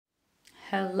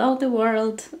Hello the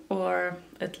world, or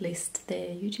at least the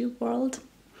YouTube world.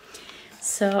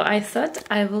 So I thought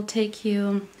I will take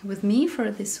you with me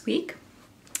for this week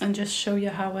and just show you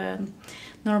how a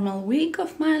normal week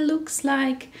of mine looks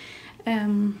like.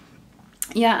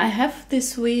 Yeah, I have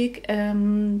this week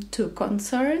 2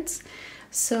 concerts,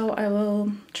 so I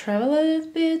will travel a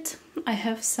little bit. I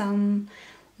have some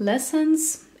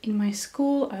lessons in my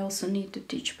school. I also need to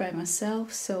teach by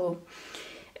myself, so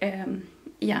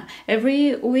yeah,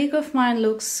 every week of mine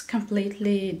looks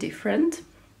completely different,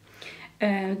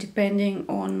 depending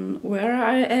on where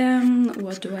I am,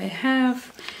 what do I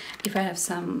have, if I have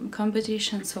some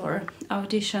competitions or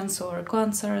auditions or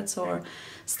concerts or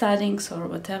studies or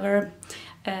whatever.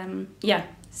 Yeah,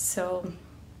 so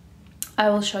I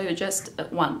will show you just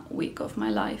 1 week of my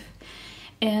life.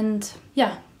 And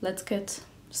yeah, let's get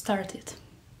started.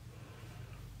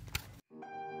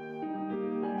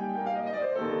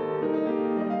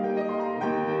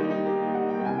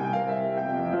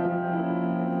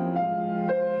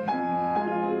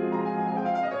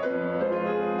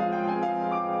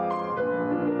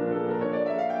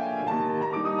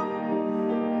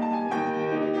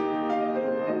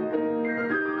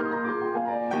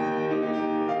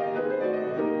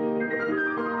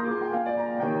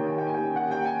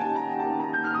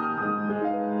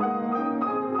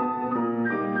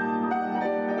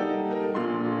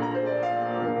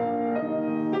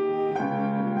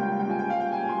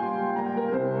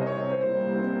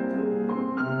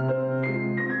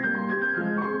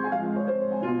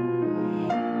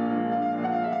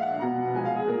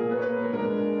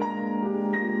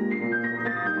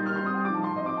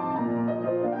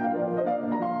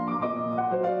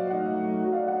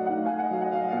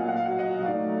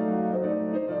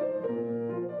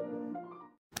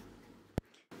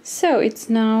 So it's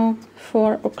now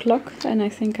 4 o'clock and I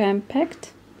think I'm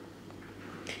packed.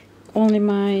 Only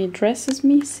my dress is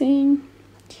missing.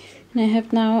 And I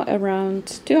have now around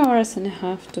 2.5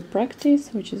 hours to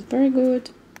practice, which is very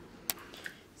good.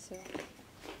 So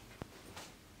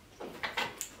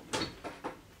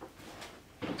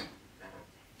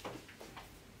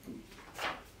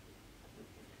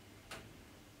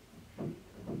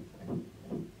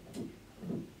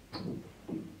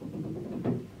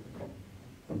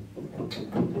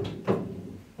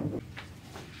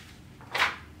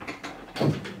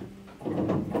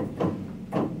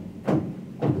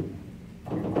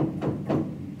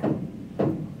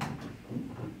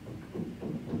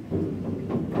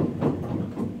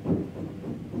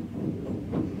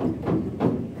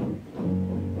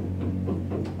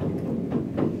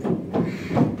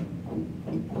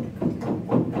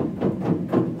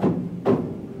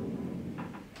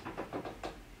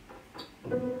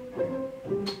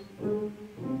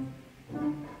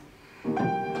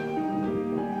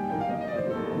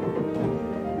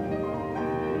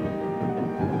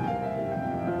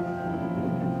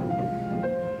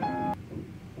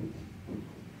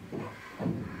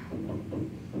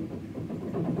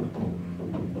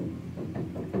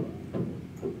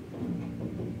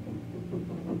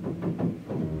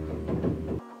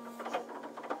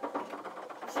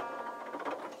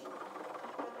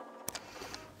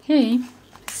hey,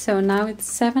 so now it's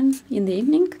 7 in the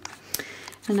evening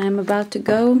and I'm about to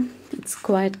go. It's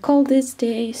quite cold these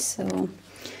days, so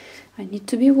I need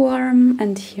to be warm.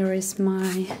 And here is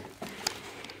my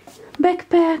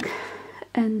backpack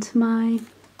and my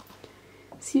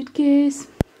suitcase.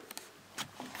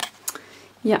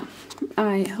 Yeah,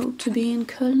 I hope to be in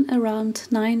Köln around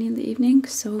 9 in the evening,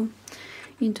 so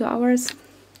in 2 hours.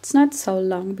 It's not so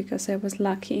long because I was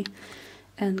lucky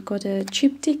and got a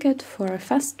cheap ticket for a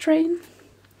fast train.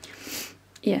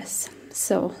 Yes,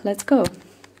 so let's go.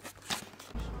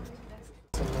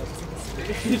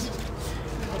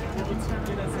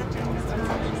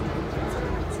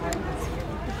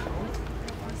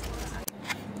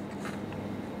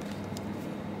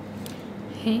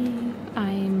 Hey,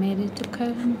 I made it to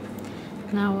Köln.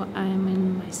 Now I'm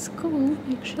in my school,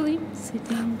 actually,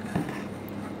 sitting.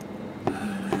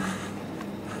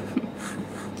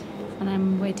 And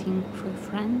I'm waiting for a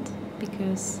friend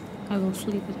because I will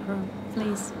sleep at her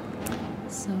place.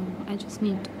 So I just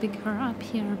need to pick her up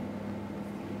here.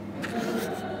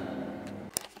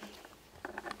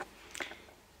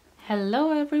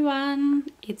 Hello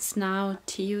everyone! It's now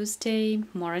Tuesday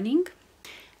morning.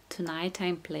 Tonight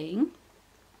I'm playing.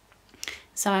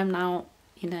 So I'm now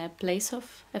in a place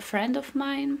of a friend of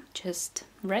mine, just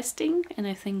resting, and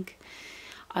I think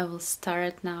I will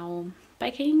start now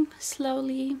packing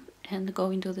slowly and go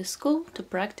into the school to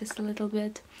practice a little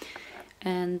bit,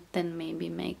 and then maybe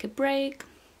make a break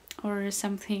or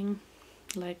something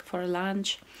like for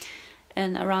lunch,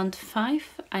 and around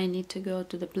 5 I need to go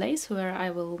to the place where I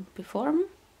will perform,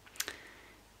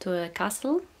 to a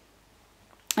castle.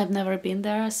 I've never been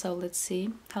there, so let's see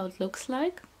how it looks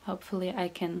like. Hopefully I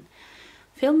can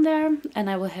film there, and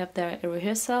I will have there a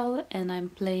rehearsal, and I'm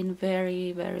playing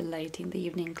very late in the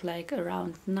evening, like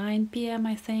around 9 p.m.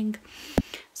 I think,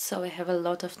 so I have a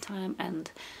lot of time,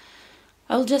 and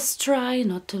I'll just try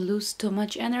not to lose too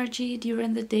much energy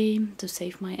during the day, to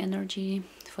save my energy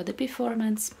for the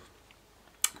performance.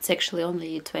 It's actually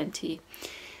only 20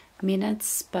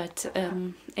 minutes, but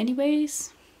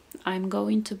anyways, I'm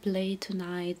going to play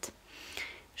tonight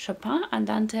Chopin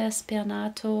Andante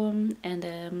Spianato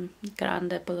and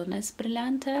Grande Polonaise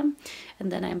Brillante,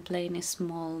 and then I'm playing a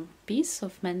small piece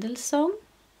of Mendelssohn.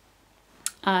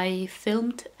 I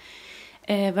filmed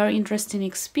a very interesting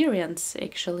experience,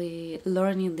 actually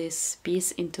learning this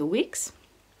piece in 2 weeks.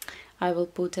 I will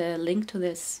put a link to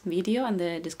this video in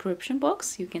the description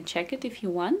box. You can check it if you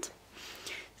want.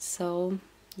 So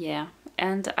yeah,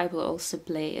 and I will also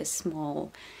play a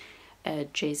small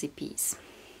jazzy piece.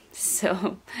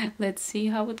 So let's see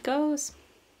how it goes.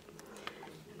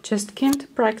 Just came to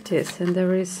practice, and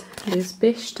there is this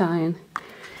Bechstein,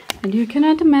 and you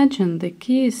cannot imagine, the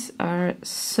keys are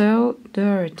so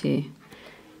dirty.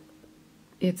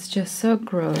 It's just so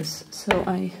gross. So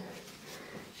I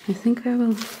think I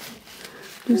will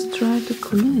just try to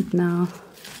clean it now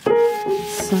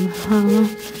somehow.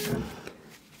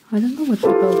 I don't know what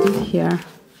people did here.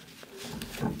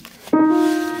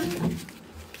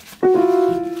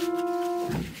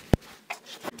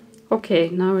 Okay,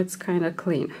 now it's kind of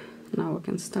clean. Now we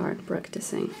can start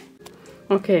practicing.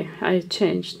 Okay, I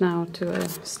changed now to a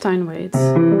Steinway. It's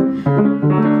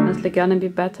definitely gonna be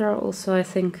better. Also, I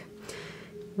think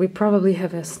we probably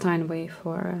have a Steinway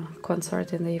for a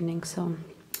concert in the evening, so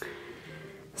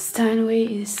Steinway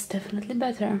is definitely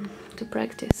better to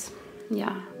practice.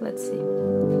 Yeah, let's see.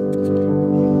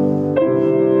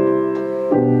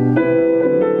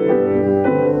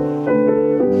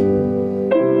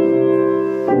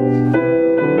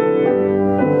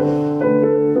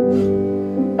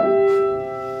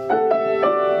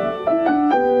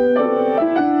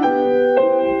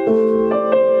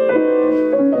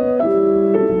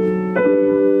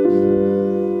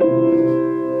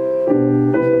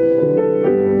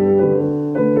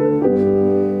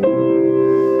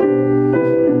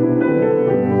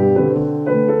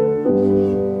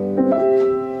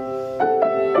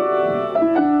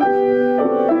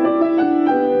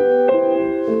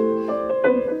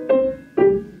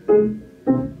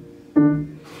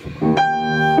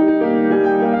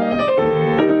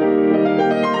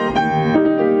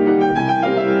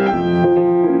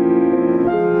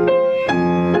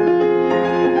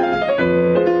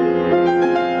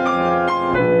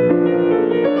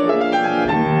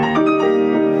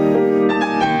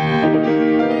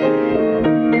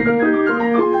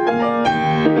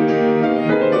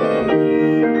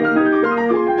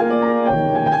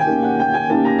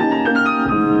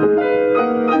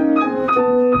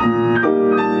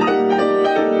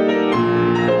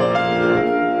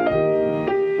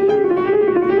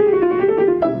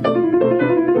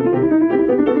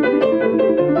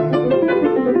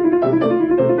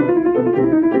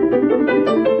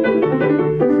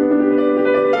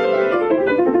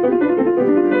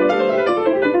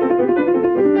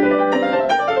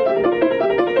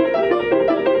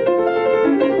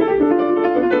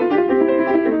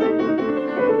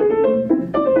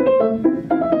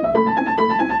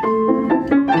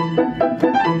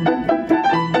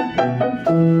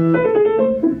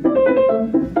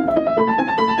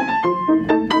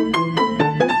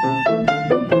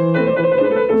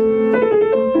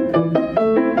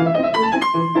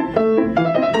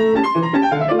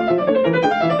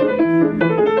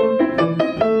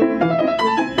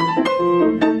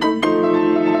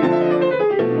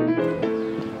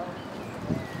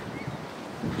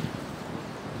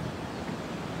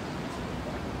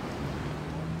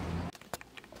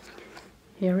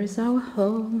 Here is our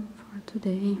home for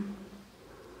today.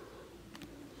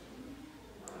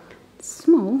 It's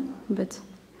small, but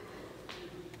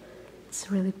it's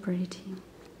really pretty.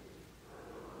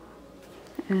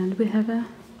 And we have a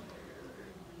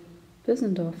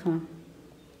Bösendorfer.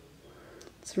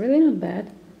 It's really not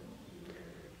bad.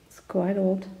 It's quite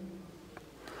old.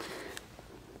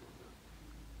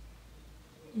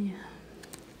 Yeah.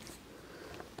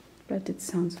 But it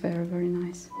sounds very, very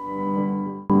nice.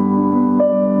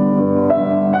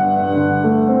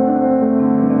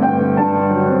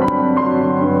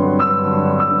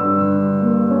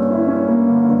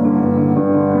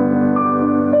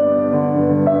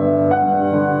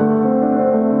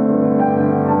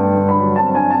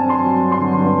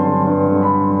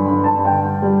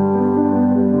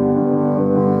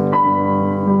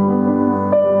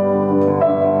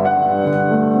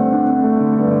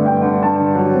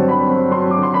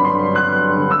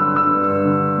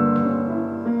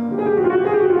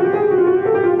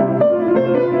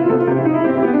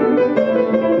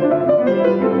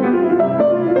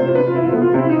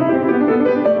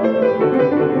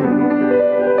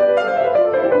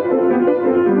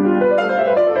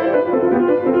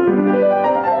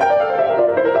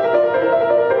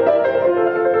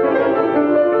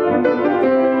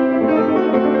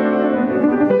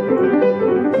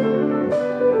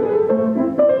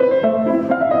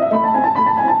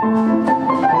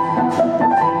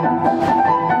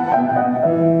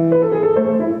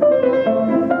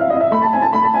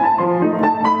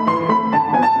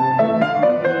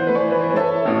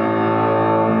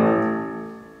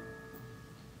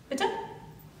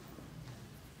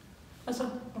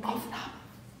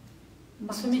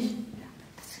 Ist für mich.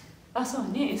 Ach so,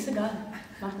 nee, ist egal.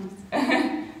 Macht nichts.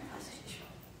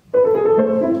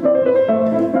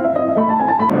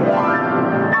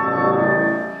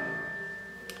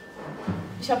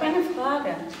 Ich habe eine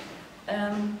Frage.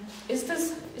 Ist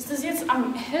das jetzt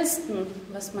am hellsten,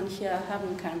 was man hier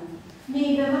haben kann?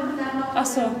 Nee, wir machen da noch. Ach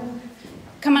so.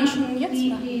 Kann man schon jetzt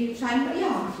machen? Die scheinbar,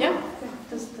 ja. Ja?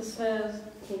 Das wäre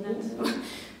nett.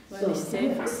 Weil ich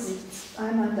sehe fast nichts.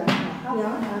 Einmal da.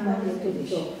 Ja, einmal hier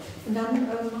durch. Und dann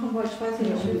machen wir, ich weiß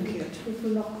nicht, wie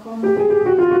viel noch kommen.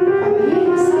 Aber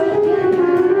hier ist halt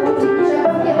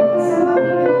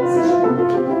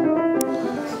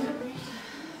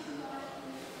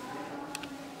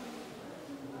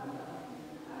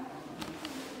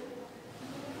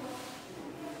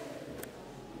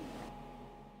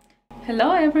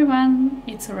Hello everyone,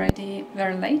 it's already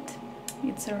very late.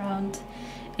 It's around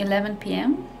 11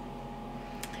 p.m.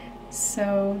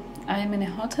 So I'm in a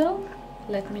hotel.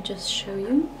 Let me just show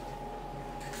you.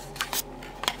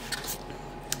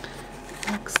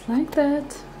 Looks like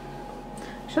that.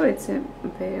 Actually, it's a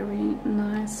very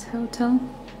nice hotel.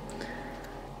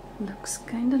 Looks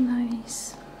kinda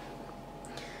nice.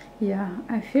 Yeah,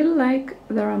 I feel like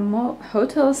there are more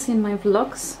hotels in my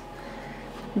vlogs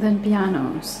than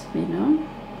pianos, you know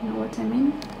what I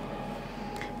mean?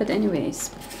 But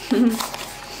anyways,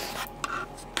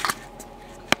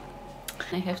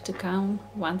 I have to come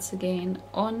once again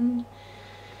on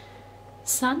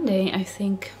Sunday, I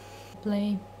think,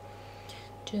 play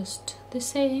just the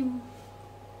same,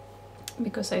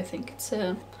 because I think it's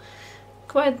a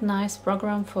quite nice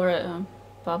program for a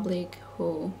public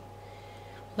who,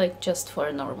 like, just for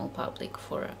a normal public,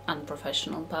 for an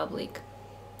unprofessional public.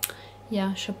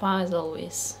 Yeah, Chopin is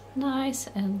always nice,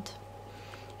 and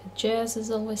jazz is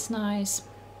always nice,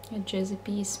 a jazzy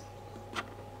piece.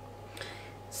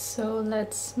 So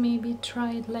let's maybe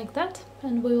try it like that,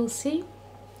 and we will see.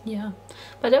 Yeah,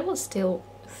 but I will still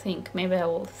think, maybe I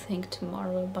will think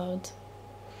tomorrow about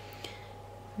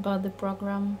the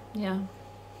program. Yeah,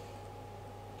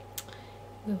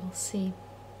 we will see.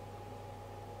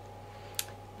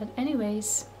 But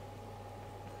anyways,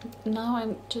 now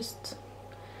I'm just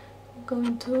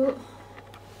going to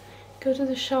go to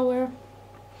the shower.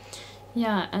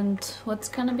 Yeah, and what's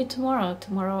gonna be tomorrow?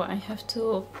 Tomorrow I have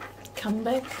to come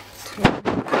back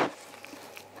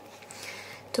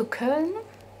to Köln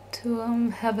to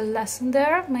have a lesson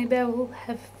there. Maybe I will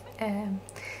have a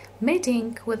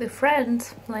meeting with a friend,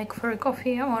 like for a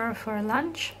coffee or for a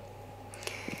lunch.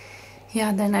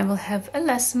 Yeah, then I will have a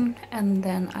lesson, and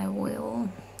then I will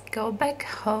go back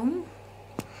home.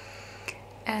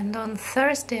 And on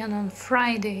Thursday and on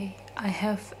Friday I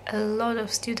have a lot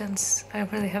of students. I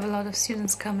really have a lot of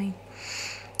students coming,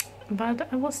 but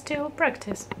I will still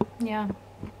practice. Yeah,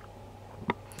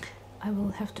 I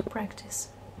will have to practice.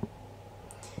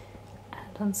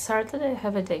 And on Saturday I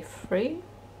have a day free,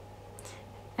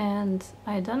 and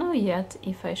I don't know yet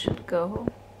if I should go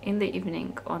in the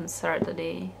evening on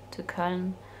Saturday to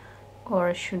Köln,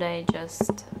 or should I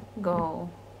just go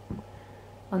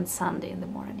on Sunday in the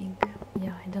morning.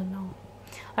 Yeah, I don't know.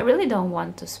 I really don't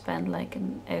want to spend like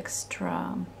an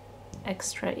extra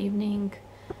evening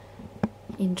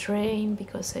in train,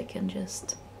 because I can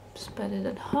just spend it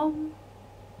at home.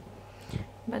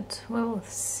 But we'll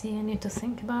see. I need to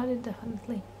think about it,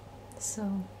 definitely.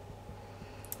 So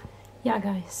yeah,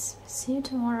 guys, see you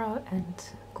tomorrow, and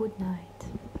good night.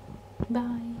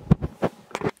 Bye.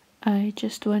 I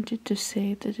just wanted to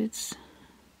say that it's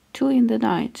 2 in the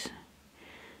night,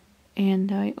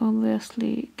 and I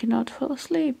obviously cannot fall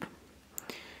asleep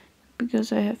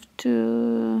because I have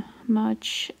too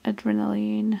much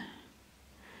adrenaline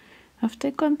after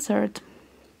a concert.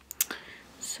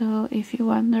 So if you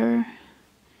wonder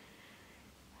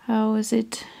how is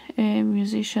it a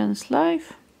musician's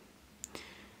life,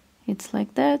 it's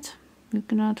like that. You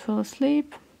cannot fall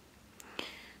asleep.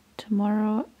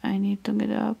 Tomorrow I need to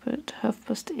get up at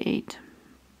 8:30.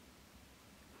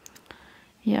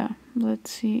 Yeah, let's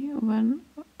see when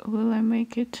will I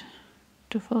make it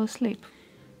to fall asleep.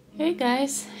 Hey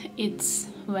guys, it's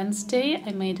Wednesday.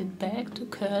 I made it back to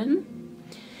Köln,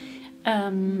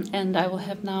 and I will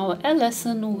have now a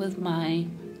lesson with my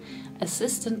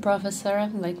assistant professor,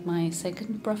 like my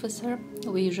second professor.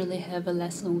 We usually have a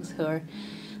lesson with her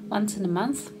once in a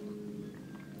month.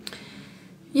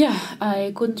 Yeah,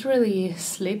 I couldn't really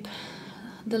sleep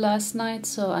the last night,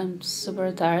 so I'm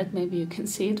super tired. Maybe you can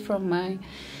see it from my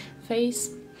face.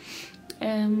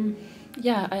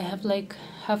 Yeah, I have like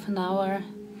half an hour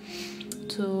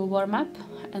to warm up,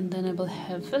 and then I will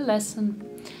have a lesson,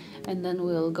 and then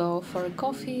we'll go for a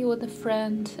coffee with a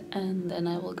friend, and then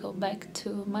I will go back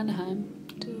to Mannheim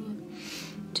to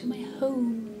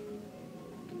home.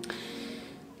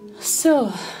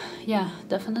 So, yeah,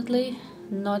 definitely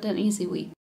not an easy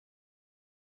week.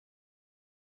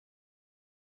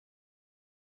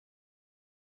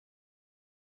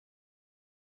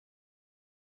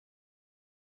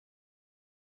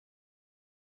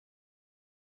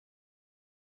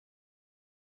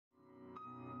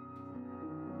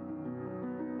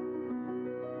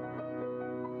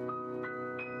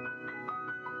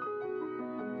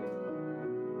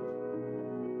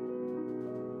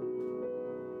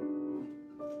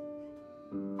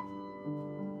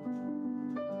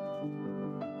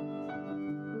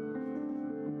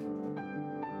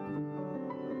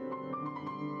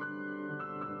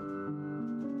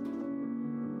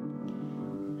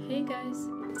 Hey guys,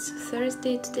 it's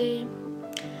Thursday today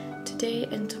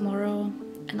and tomorrow,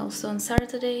 and also on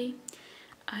Saturday.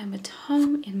 I'm at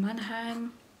home in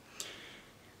Mannheim.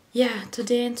 Yeah,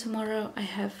 today and tomorrow I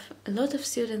have a lot of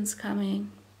students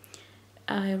coming.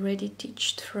 I already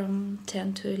teach from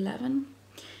 10 to 11,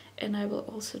 and I will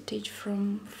also teach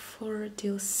from 4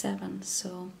 till 7,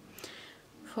 so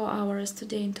 4 hours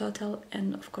today in total.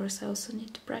 And of course I also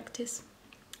need to practice,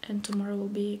 and tomorrow will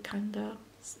be kinda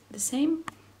the same.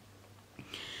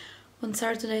 On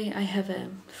Saturday I have a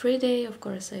free day, of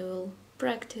course I will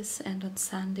practice, and on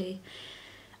Sunday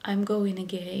I'm going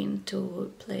again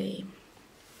to play.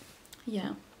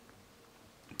 Yeah,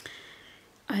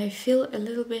 I feel a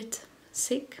little bit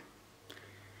sick.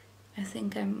 I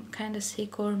think I'm kind of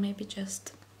sick, or maybe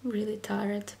just really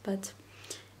tired, but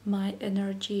my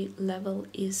energy level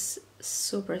is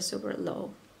super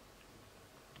low.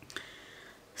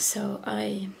 So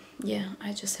I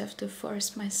just have to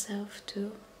force myself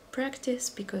to practice,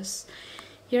 because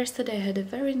yesterday I had a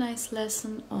very nice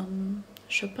lesson on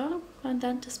Chopin,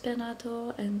 Andante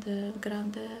Spianato and the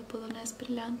Grande Polonaise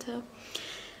Brillante,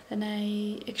 and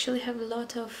I actually have a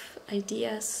lot of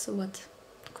ideas what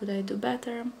could I do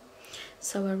better,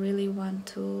 so I really want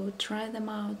to try them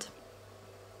out.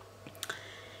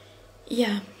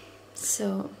 Yeah,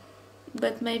 so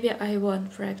but maybe I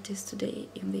won't practice today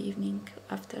in the evening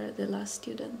after the last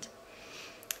student.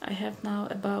 I have now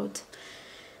about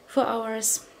 4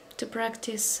 hours to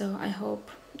practice, so I hope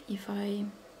if I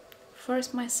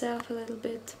force myself a little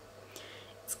bit,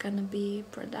 it's gonna be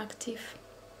productive,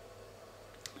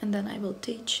 and then I will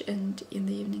teach, and in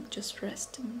the evening just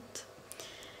rest, and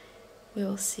we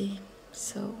will see.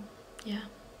 So yeah,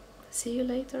 see you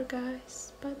later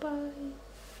guys, bye bye.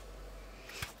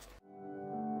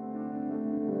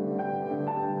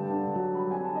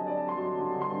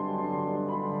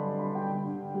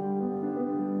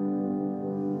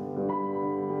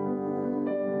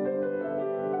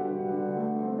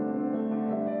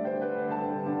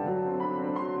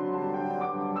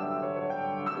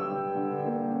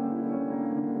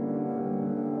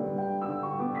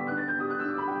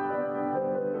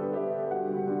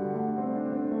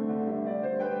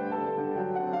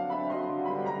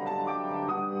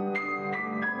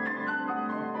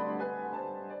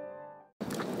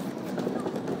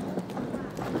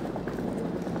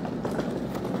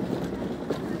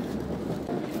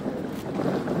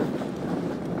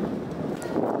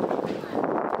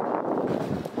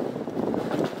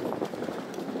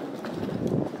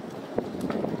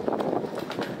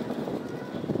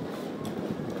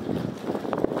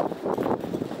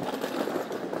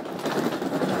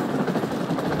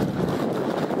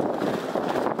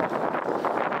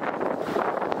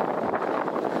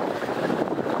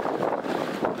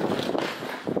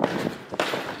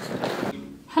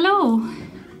 Hello,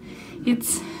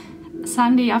 it's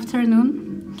Sunday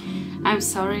afternoon. I'm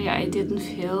sorry I didn't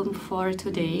film for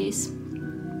 2 days.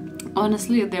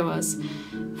 Honestly, there was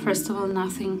first of all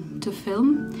nothing to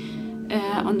film.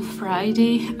 On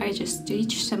Friday I just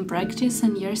teach some practice,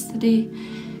 and yesterday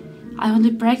I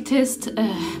only practiced,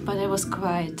 but I was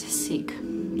quite sick.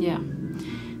 Yeah,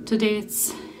 today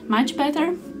it's much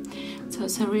better, so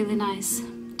it's a really nice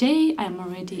day. I'm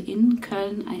already in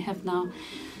Köln. I have now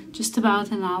just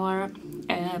about an hour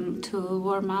to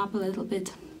warm up a little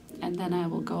bit, and then I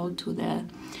will go to the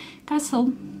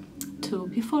castle to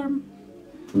perform.